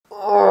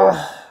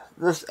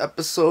This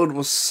episode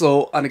was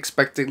so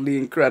unexpectedly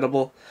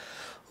incredible.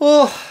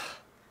 Oh,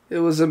 it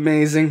was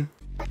amazing.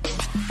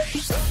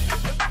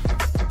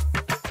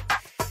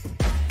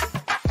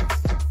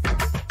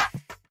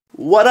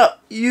 What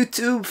up,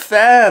 YouTube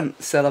fam?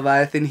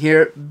 Seleviathan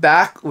here,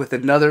 back with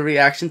another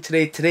reaction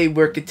today. Today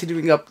we're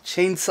continuing up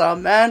Chainsaw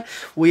Man.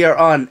 We are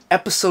on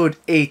episode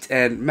 8,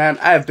 and man,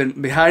 I have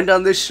been behind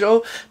on this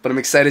show, but I'm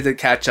excited to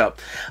catch up.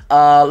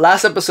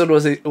 Last episode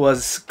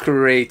was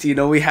great. You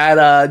know, we had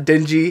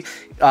Denji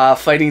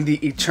fighting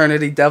the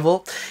Eternity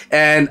Devil,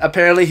 and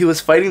apparently he was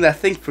fighting that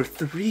thing for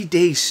 3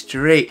 days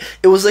straight.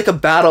 It was like a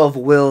battle of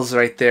wills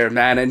right there,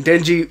 man, and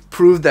Denji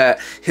proved that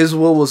his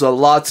will was a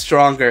lot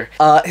stronger.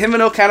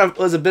 Himeno kind of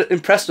was a bit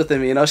impressed with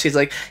him, you know. She's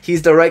like,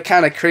 he's the right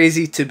kind of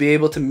crazy to be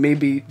able to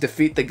maybe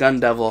defeat the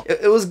Gun Devil.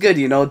 It was good,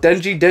 you know.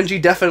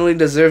 Denji definitely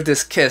deserved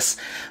this kiss,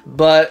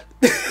 but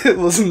it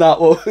was not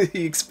what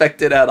he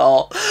expected at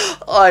all.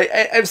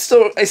 I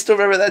still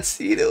remember that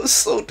scene. It was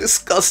so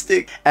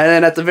disgusting. And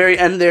then at the very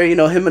end there, you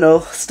know,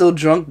 Himeno, still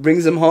drunk,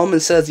 brings him home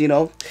and says, you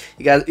know,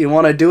 you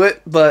want to do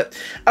it, but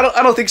I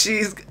don't think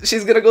she's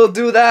gonna go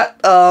do that.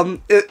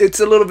 It's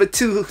a little bit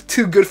too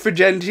good for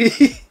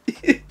Denji.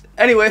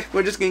 Anyway,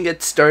 we're just gonna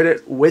get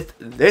started with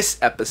this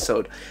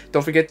episode.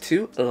 Don't forget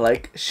to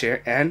like,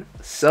 share, and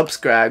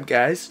subscribe,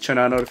 guys. Turn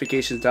on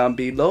notifications down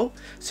below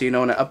so you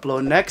know when I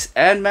upload next.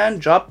 And man,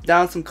 drop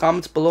down some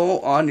comments below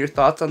on your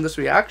thoughts on this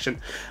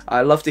reaction.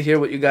 I love to hear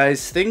what you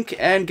guys think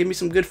and give me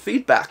some good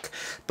feedback.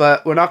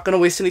 But we're not gonna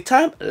waste any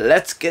time.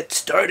 Let's get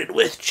started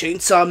with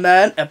Chainsaw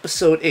Man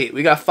episode 8.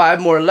 We got 5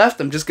 more left.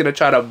 I'm just gonna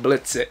try to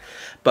blitz it,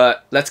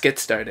 but let's get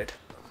started.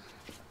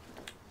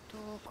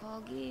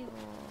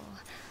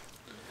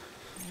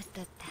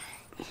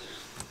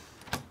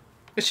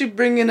 Is she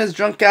bringing his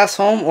drunk ass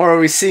home, or are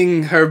we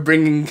seeing her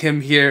bringing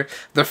him here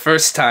the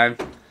first time?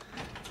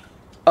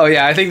 Oh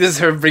yeah, I think this is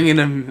her bringing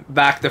him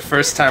back the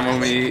first time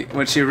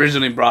when she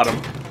originally brought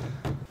him.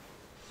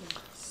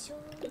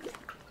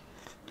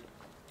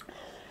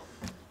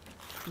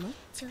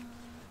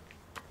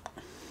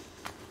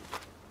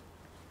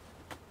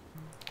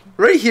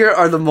 Right here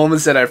are the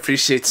moments that I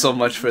appreciate so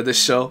much for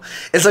this show.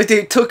 It's like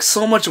they took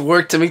so much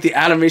work to make the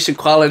animation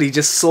quality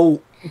just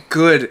so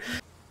good.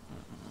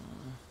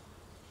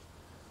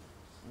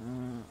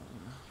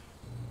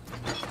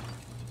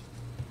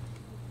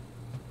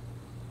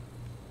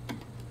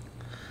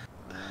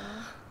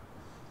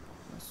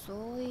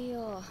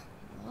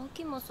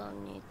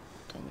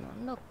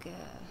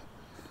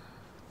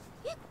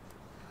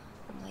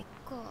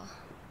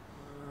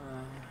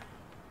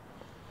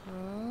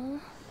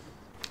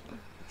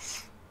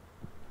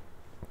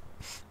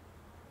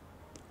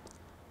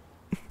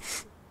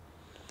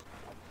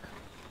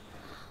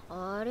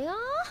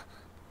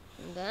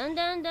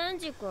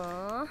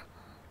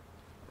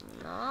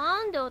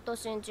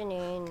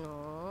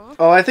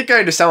 Oh, I think I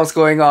understand what's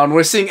going on.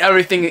 We're seeing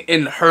everything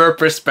in her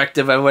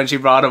perspective of when she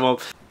brought him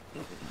up.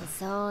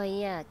 So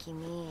yeah,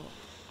 Kimi.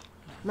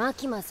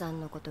 Makima-san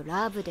のこと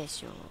ラブで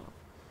しょ。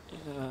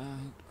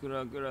グ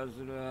ラグラす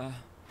る。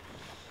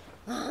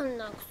あん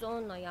なクソ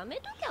女やめ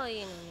ときゃい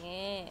いの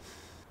に。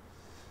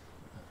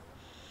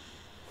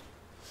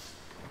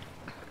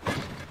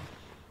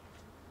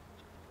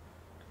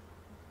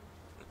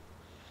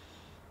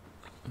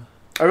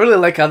I really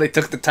like how they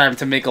took the time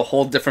to make a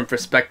whole different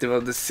perspective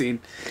of this scene.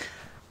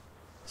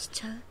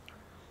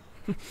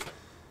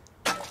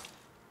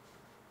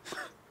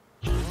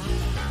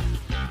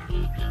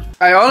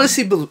 I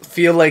honestly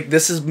feel like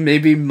this is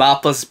maybe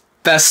Mappa's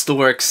best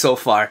work so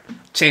far.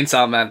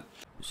 Chainsaw Man.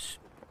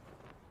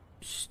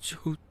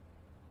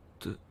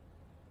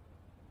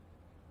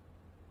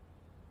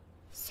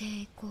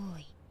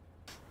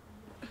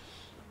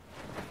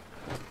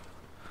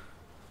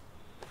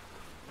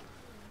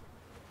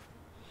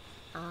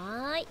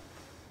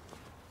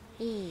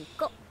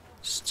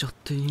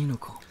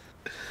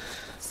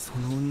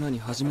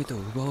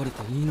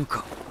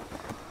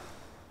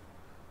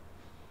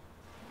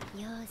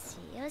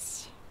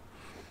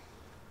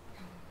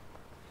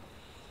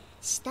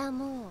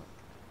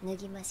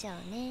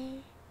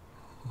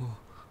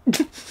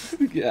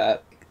 Yeah.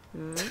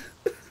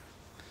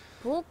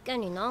 ポッケ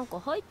になんか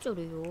入っちゃ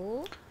る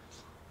よ。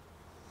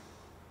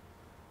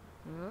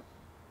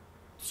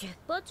チュッ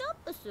パチャッ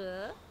プ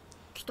ス？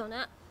来た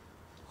ね。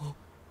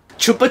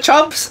Chupa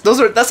Chups?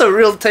 That's a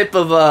real type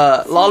of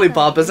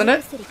lollipop, isn't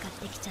it?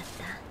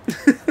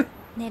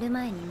 寝る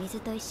前に水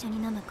と一緒に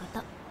飲むこ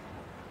と。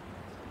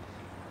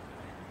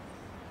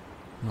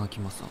マキ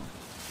マさん、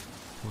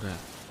俺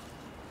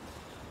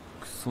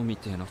クソみ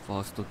てえなフ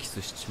ァーストキ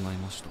スしちまい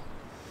ました。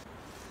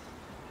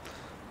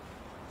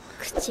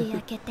口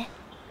開けて。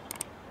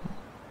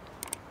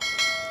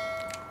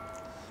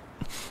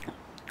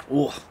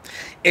Oh,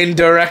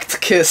 indirect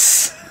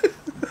kiss.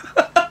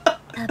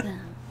 多分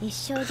一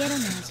生ゲロの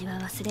味は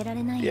忘れら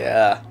れないよ。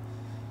Yeah.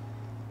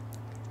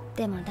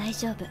 でも大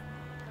丈夫。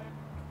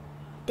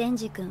デン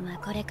ジ君は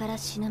これから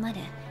死ぬま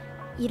で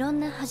いろん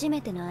な初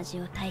めての味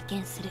を体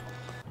験する。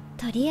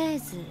とりあえ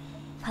ず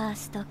ファー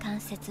スト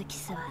関節キ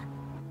スは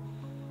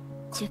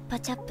チュッパ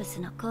チャップス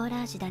のコー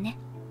ラ味だね。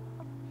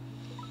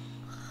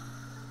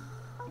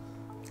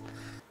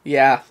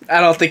 Yeah,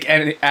 I don't think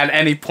at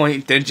any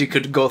point Denji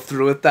could go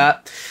through with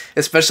that,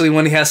 especially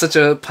when he has such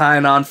a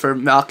pine on for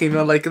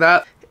Malkima like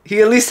that.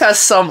 He at least has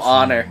some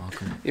honor,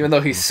 even though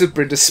he's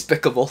super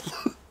despicable.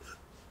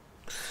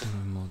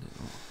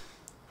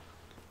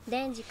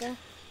 デンジ君、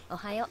お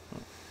はよ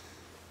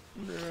う。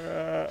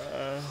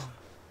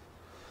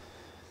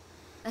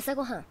朝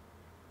ごはん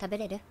食べ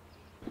れる？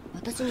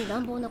私に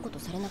乱暴なこと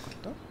されなかっ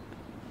た？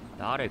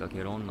誰が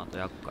ゲロ女と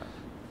厄介。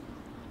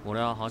俺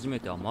は初め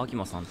てはマキ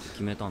マさんって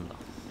決めたんだ。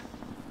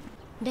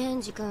デ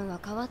ンジ君は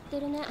変わって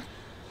るね。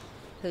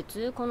普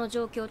通この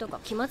状況とか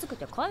気まずく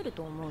て帰る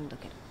と思うんだ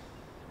けど。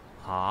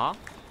はあ？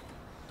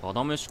た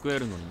だ飯食え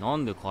るのにな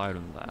んで帰る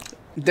んだよ。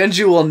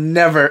Denji will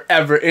never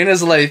ever in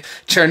his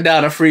life turn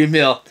down a free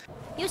meal.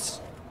 よ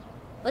し、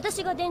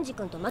私がデンジ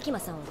君とマキマ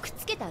さんをくっ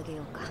つけてあげ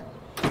ようか。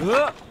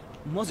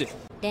マジ？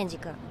デンジ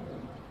君、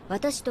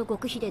私と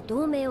極秘で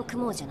同盟を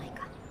組もうじゃない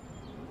か。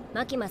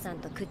マキマさん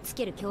とくっつ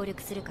ける協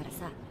力するから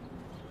さ、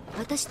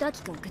私とア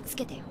キ君くっつ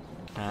けてよ。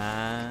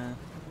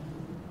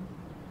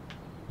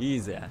いい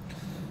ぜ、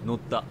乗っ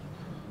た。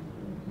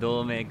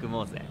同盟組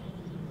もうぜ。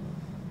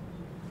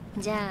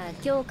じゃあ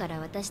今日から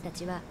私た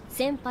ちは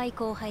先輩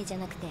後輩じゃ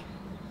なくて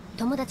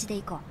友達で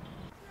行こう。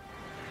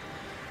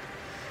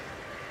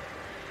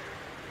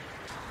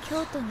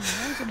京都に何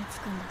時に着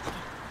くんだっ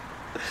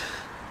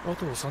け？あ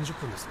と30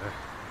分ですね。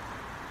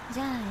じ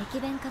ゃあ駅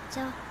弁買っ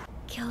ちゃおう。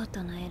京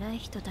都の偉い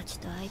人たち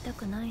と会いた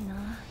くない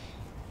な。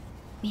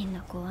みん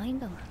な怖いん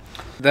だもん。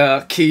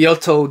 The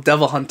Kyoto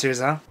Devil Hunters,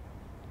 huh?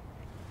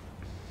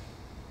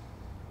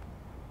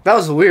 That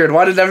was weird.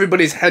 Why did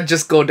everybody's head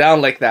just go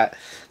down like that?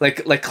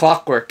 Like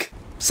clockwork.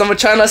 Someone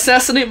trying to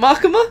assassinate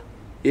Makima?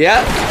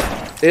 Yeah.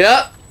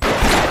 Yeah.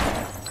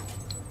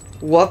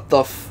 What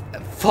the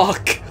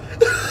fuck?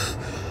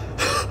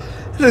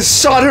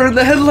 Just shot her in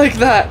the head like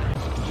that.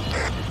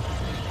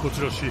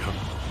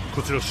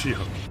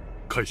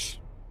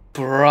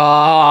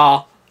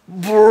 Bruh.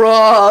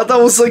 Bruh. That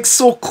was like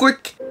so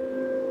quick.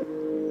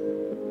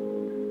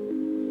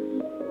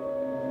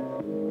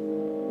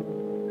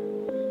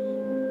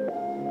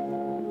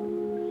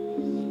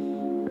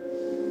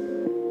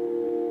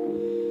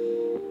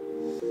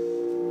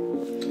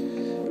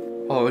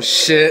 Oh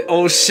shit,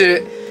 oh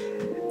shit,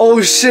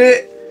 oh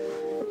shit,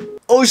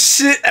 oh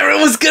shit,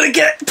 everyone's gonna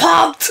get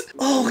popped!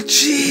 Oh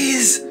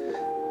jeez!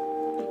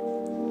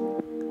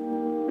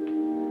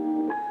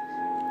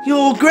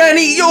 Yo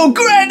granny, yo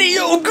granny,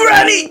 yo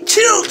granny!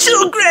 Chill,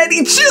 chill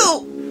granny,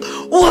 chill!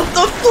 What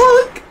the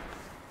fuck?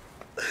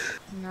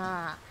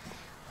 なあ、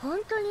本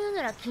当に言う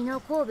なら昨日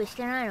交尾し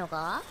てないの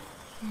か？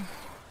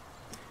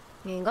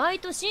意外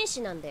と紳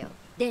士なんだよ、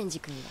デンジ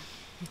君は。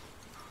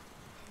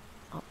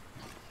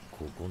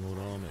ここの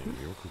ラーメン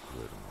よく食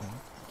える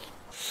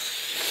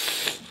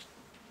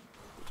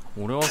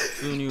な。俺は普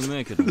通にうめ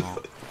えけどな。わ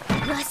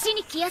し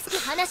に気安く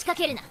話しか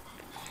けるな。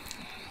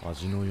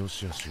味の良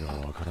し悪しが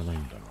わからない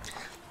んだな。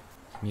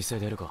店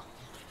出るか。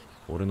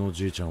俺の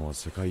じいちゃんは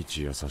世界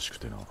一優しく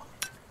てな。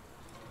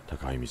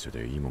高い店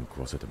でいいもん食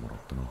わせてもらっ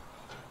たな。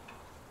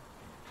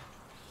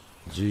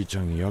じいち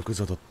ゃんヤク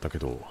ザだったけ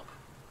ど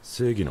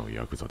正義の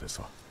ヤクザで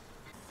さ、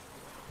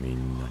み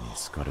んなに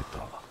好かれ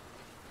た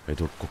江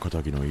戸っ子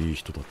仇のいい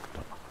人だった。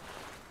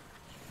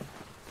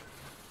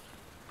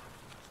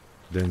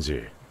デン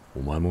ジ、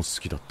お前も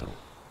好きだったろ。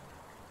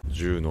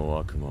銃の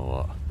悪魔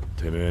は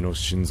てめえの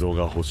心臓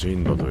が欲しい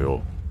んだと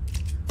よ。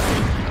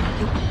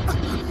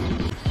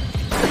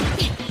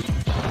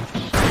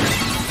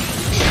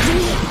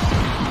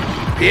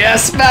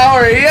Yes,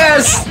 power,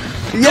 yes!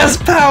 Yes,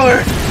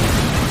 power!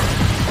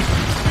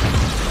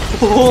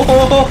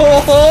 Oh!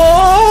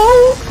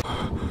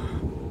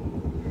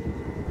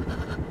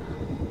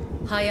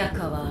 早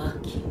川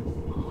秋、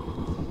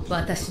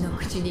私の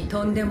口に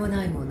とんでも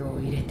ないものを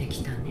入れて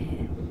きた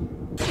ね。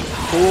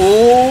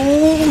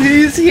Oh,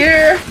 he's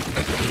here!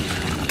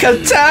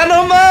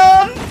 Katana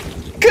Man!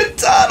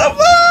 Katana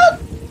Man!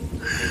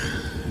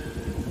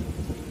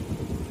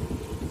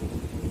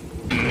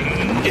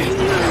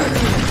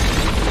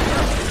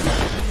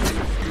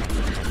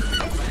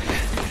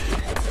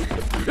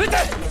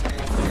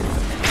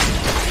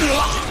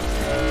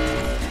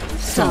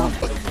 So.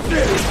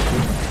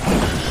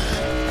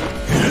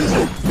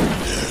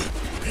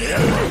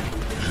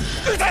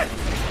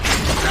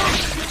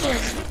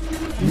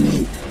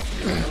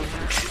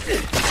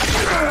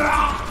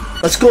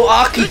 Let's go,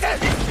 Aki!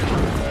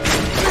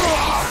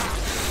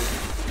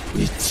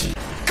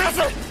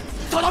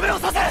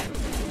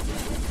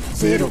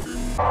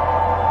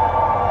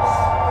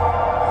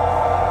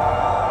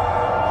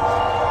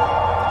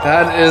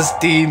 That is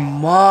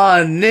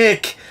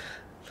demonic!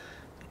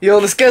 Yo,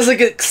 this guy's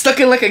like stuck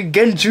in like a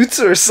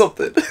genjutsu or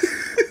something.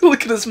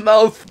 Look at his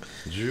mouth.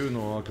 銃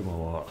の悪魔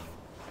は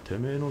て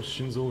めえの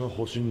心臓が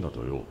欲しいんだ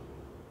とよ。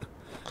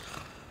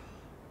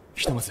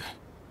ひとまず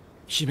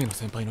姫野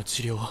先輩の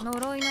治療は。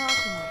呪いの悪魔、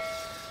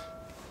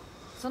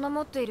その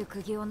持っている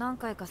釘を何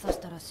回か刺し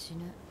たら死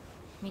ぬ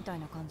みたい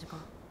な感じか。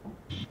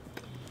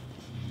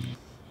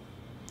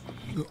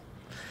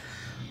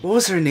What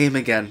was her name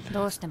again?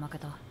 どうして負け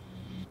た？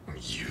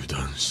油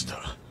断し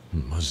た。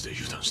マジで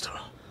油断した。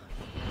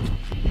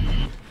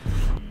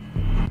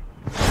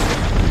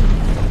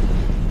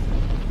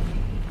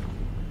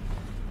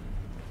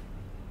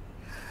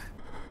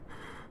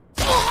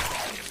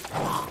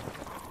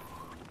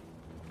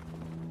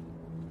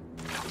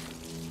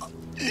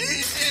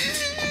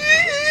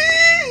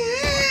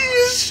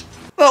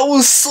That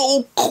was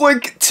so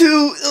quick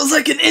too. It was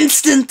like an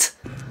instant.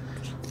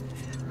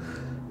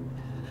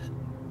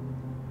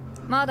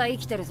 まだ生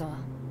きてるぞ。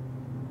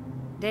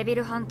デビ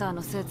ルハンター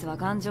のスーツは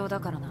頑丈だ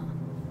からな。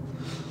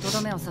と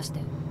どめを刺して。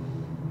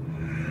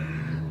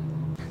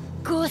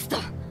ゴースト。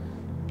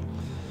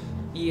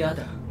嫌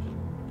だ。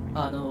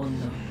あの女。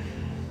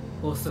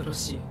恐ろ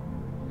しい。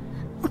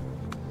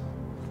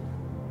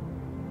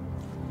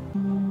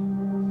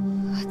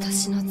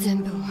私の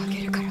全部をあ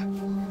げるから。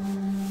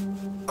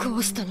ゴ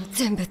ーストの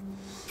全部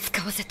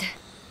使わせて。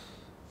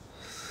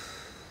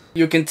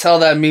You can tell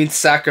that means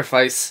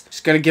sacrifice. She's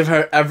gonna give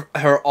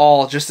her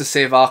all just to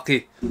save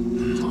Aki.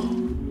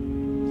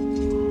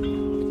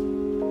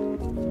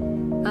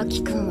 ア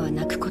キ君は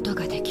泣くこと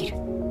ができる。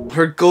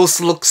 Her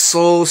ghost looks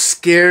so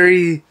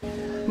scary.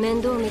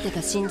 面倒を見て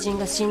た新人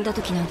が死んだ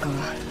時なんか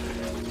は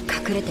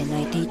隠れて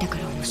泣いていたか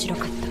ら面白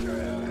かった。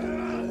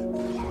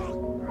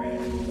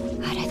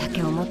あれだ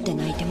け思って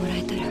泣いてもら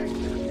えたら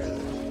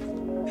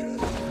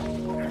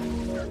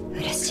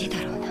嬉しい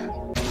だろうな。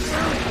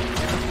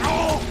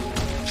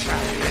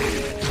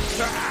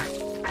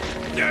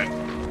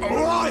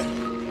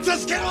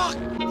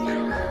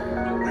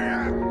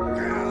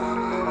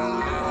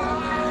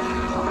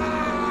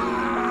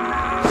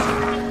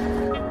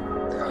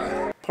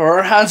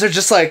Her hands are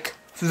just like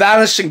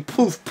vanishing,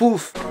 poof,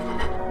 poof.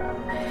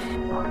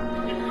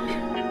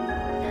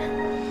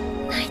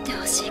 泣いて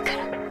ほしいか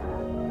ら。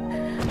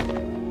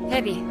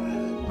ヘビ、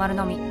丸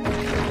飲み。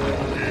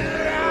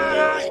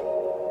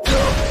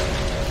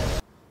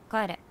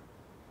帰れ。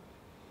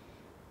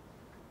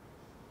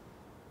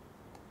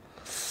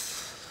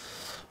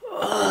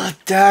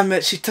Damn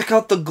it, she took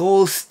out the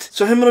ghost.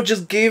 So Himeno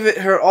just gave it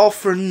her all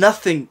for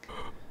nothing.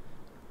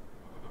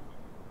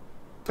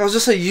 That was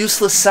just a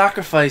useless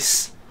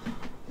sacrifice.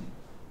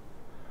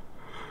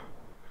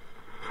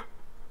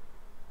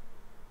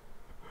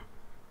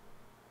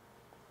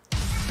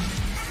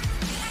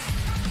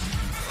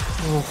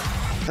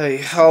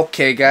 Hey,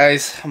 okay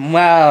guys,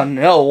 wow,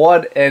 no,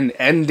 what an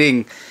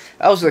ending.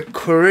 That was a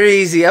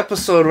crazy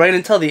episode right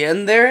until the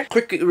end there.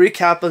 Quick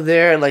recap of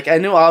there. Like, I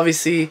knew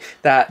obviously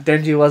that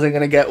Denji wasn't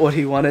going to get what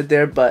he wanted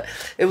there, but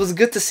it was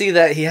good to see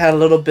that he had a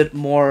little bit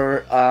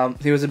more,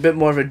 he was a bit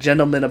more of a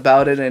gentleman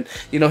about it, and,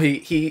 you know,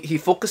 he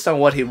focused on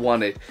what he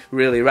wanted,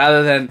 really,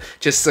 rather than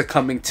just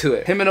succumbing to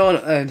it.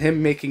 Himeno and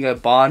him making a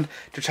bond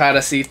to try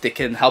to see if they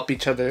can help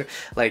each other,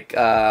 like,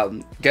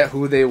 get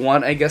who they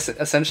want, I guess,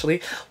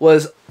 essentially,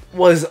 was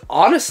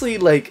honestly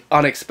like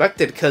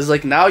unexpected, because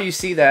like now you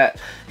see that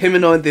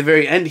Himeno at the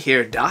very end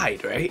here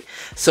died, right?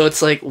 So it's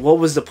like, what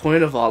was the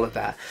point of all of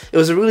that? It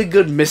was a really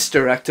good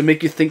misdirect to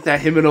make you think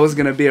that Himeno was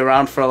gonna be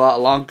around for a lot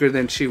longer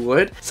than she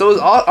would. So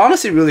it was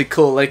honestly really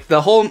cool. Like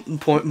the whole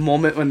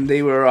moment when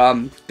they were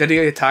getting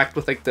attacked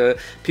with like the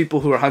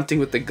people who were hunting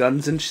with the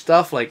guns and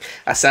stuff, like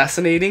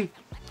assassinating.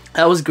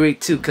 That was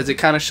great too, because it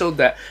kind of showed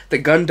that the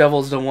gun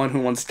devil's the one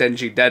who wants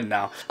Denji dead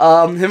now.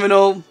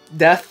 Himeno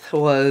death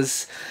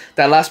was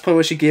that last point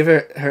where she gave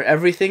her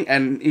everything,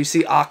 and you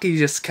see Aki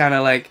just kind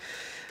of like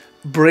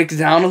breaks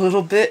down a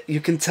little bit.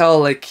 You can tell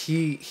like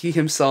he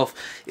himself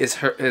is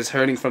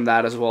hurting from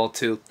that as well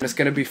too. It's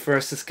gonna be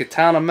first is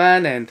Katana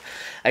Man, and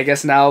I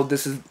guess now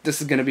this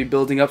is gonna be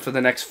building up for the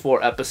next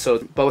 4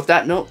 episodes. But with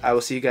that note, I will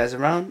see you guys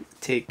around.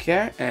 Take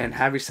care and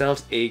have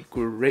yourselves a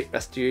great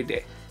rest of your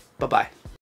day. Bye bye.